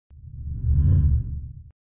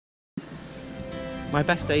My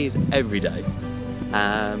best day is every day.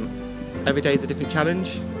 Every day is a different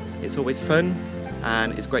challenge. It's always fun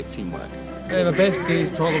and it's great teamwork. My best day is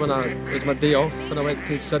probably when it was my day off and I went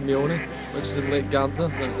to Sydney, which is in Lake Garda.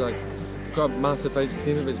 It was got a massive ice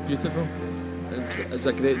cream, it was beautiful. It was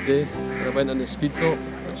a great day and I went on the speedboat,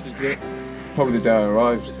 which was great. Probably the day I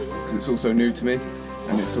arrived, because it's all so new to me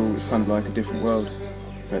and it's kind of like a different world.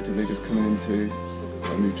 Effectively just coming into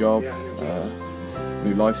a new job,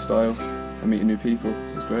 new lifestyle and meeting new people.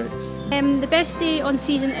 It was great. The best day on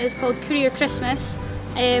season is called Courier Christmas,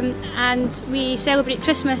 and we celebrate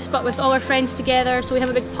Christmas but with all our friends together. So we have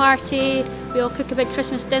a big party, we all cook a big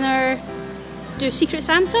Christmas dinner, do Secret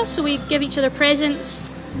Santa, so we give each other presents.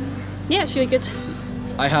 Yeah, it's really good.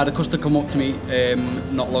 I had a customer come up to me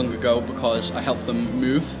not long ago because I helped them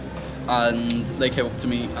move, and they came up to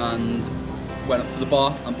me and went up to the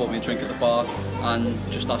bar and bought me a drink at the bar and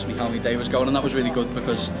just asked me how my day was going, and that was really good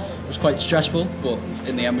because it was quite stressful, but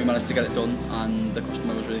in the end we managed to get it done and the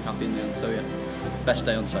customer was really happy in the end, so yeah, best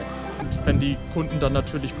day on site. Wenn die Kunden dann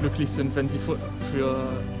natürlich glücklich sind, wenn sie für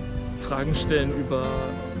Fragen stellen über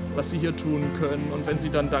was sie hier tun können und wenn sie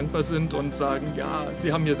dann dankbar sind und sagen, ja,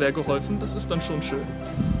 sie haben mir sehr geholfen, das ist dann schon schön.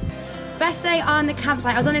 Best day on the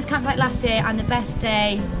campsite. I was on this campsite last year and the best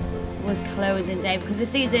day was closing day because the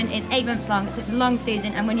season is 8 months long. It's such a long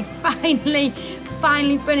season, and when you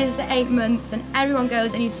finally finish the 8 months and everyone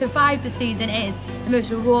goes and you've survived the season, it is the most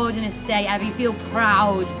rewardingest day ever. You feel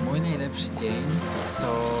proud. Mój najlepszy dzień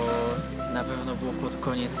to na pewno było pod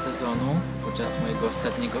koniec sezonu, podczas mojego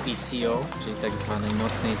ostatniego ECO, czyli tak zwanej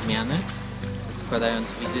nocnej zmiany, składając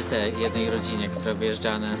wizytę jednej rodzinie, która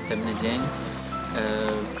wyjeżdżała na następny dzień.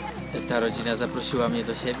 Ta rodzina zaprosiła mnie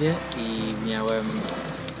do siebie i miałem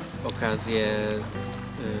okazję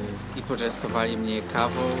i poczęstowali mnie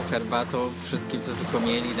kawą, herbatą, wszystkim co tylko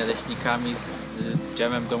mieli, naleśnikami z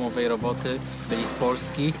dżemem domowej roboty, byli z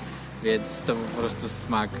Polski, więc to był po prostu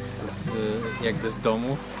smak jakby z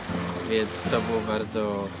domu, więc to było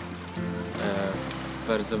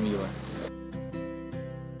bardzo miłe.